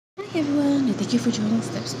Hey everyone, and thank you for joining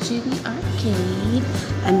Steps to the Arcade.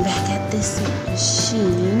 I'm back at this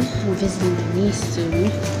machine. I'm visiting my niece soon.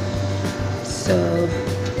 So,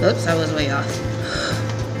 oops, I was way off.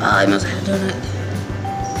 Oh, I almost had a donut.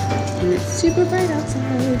 And it's super bright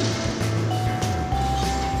outside.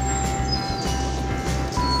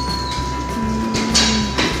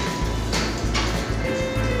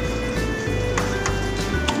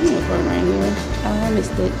 Unicorn right here. Oh, I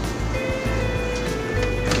missed it.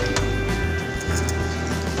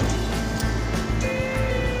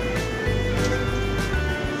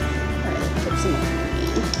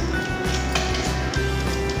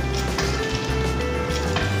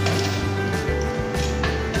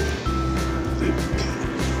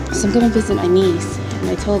 So I'm gonna visit my niece, and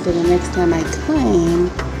I told her the next time I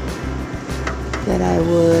came that I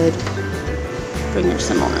would bring her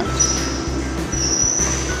some more.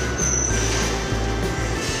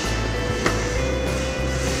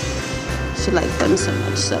 She liked them so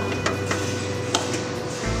much, so.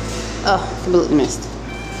 Oh, completely missed.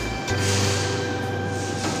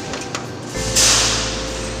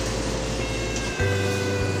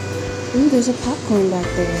 Ooh, there's a popcorn back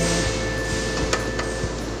there.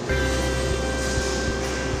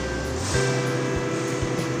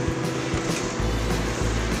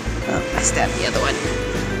 Oh, I stabbed the other one.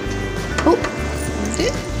 Oh, that's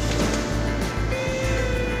it.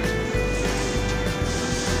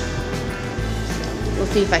 We'll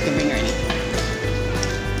see if I can bring her any.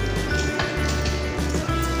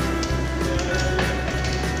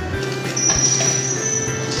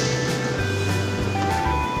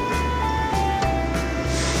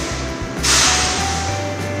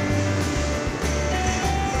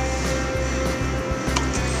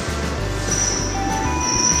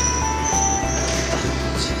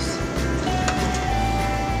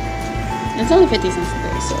 It's only 50 cents a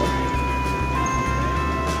day, so.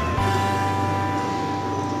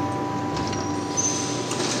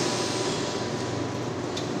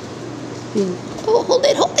 Oh, hold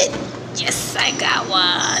it, hold it. Yes, I got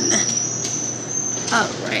one. All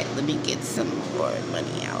right, let me get some more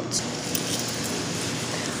money out.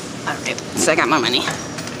 All right, so I got more money.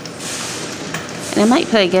 And I might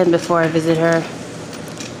play again before I visit her.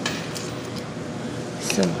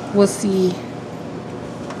 So we'll see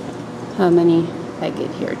how many I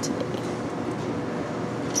get here today.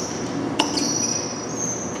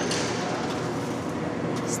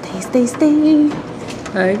 Stay, stay, stay.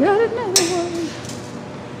 I got another one.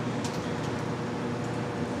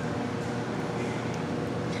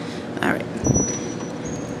 All right.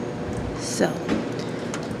 So,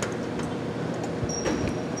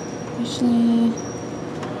 actually,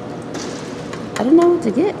 I don't know what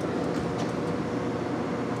to get.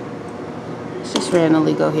 Let's just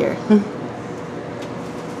randomly go here.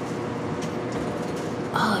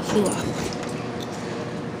 Oh, it flew off.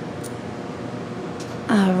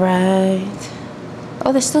 All right.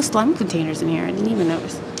 Oh, there's still slime containers in here. I didn't even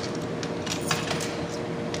notice.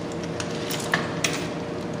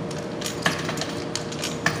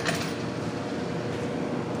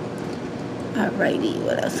 Alrighty,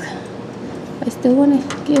 what else? I still want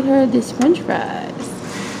to get her this French fries.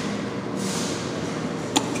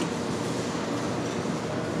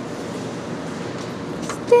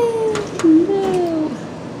 Stay, no.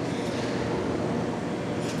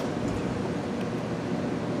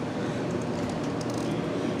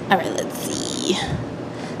 Alright, let's see.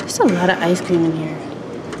 There's a lot of ice cream in here.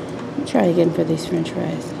 Let me try again for these French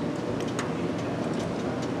fries.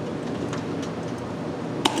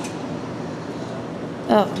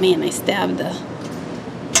 Oh man, I stabbed the.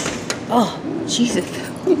 Oh, Jesus.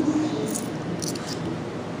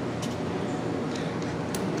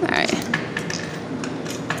 Alright.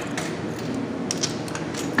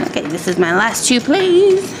 Okay, this is my last two,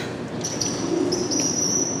 please.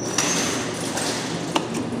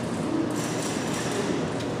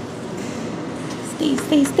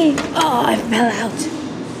 Stay, stay. Oh, I fell out.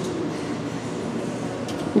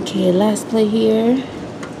 Okay, last play here.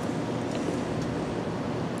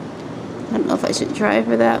 I don't know if I should try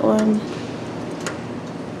for that one.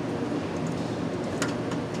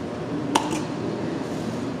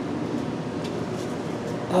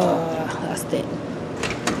 Oh, lost it.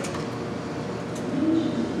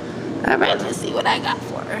 Alright, let's see what I got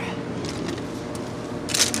for her.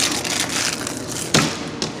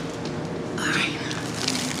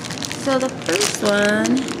 So the first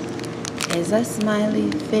one is a smiley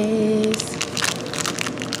face.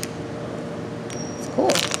 It's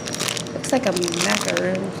cool. Looks like a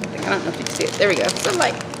macaroon or something. I don't know if you can see it. There we go. So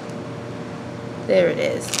like, there it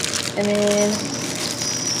is. And then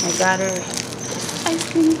I got her this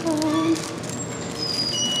ice cream cone.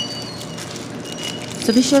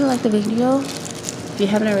 So be sure to like the video. If you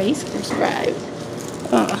haven't already, subscribe.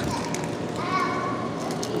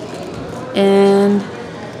 And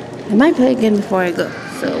I might play again before I go.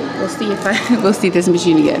 So we'll see if we'll see this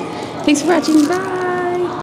machine again. Thanks for watching. Bye.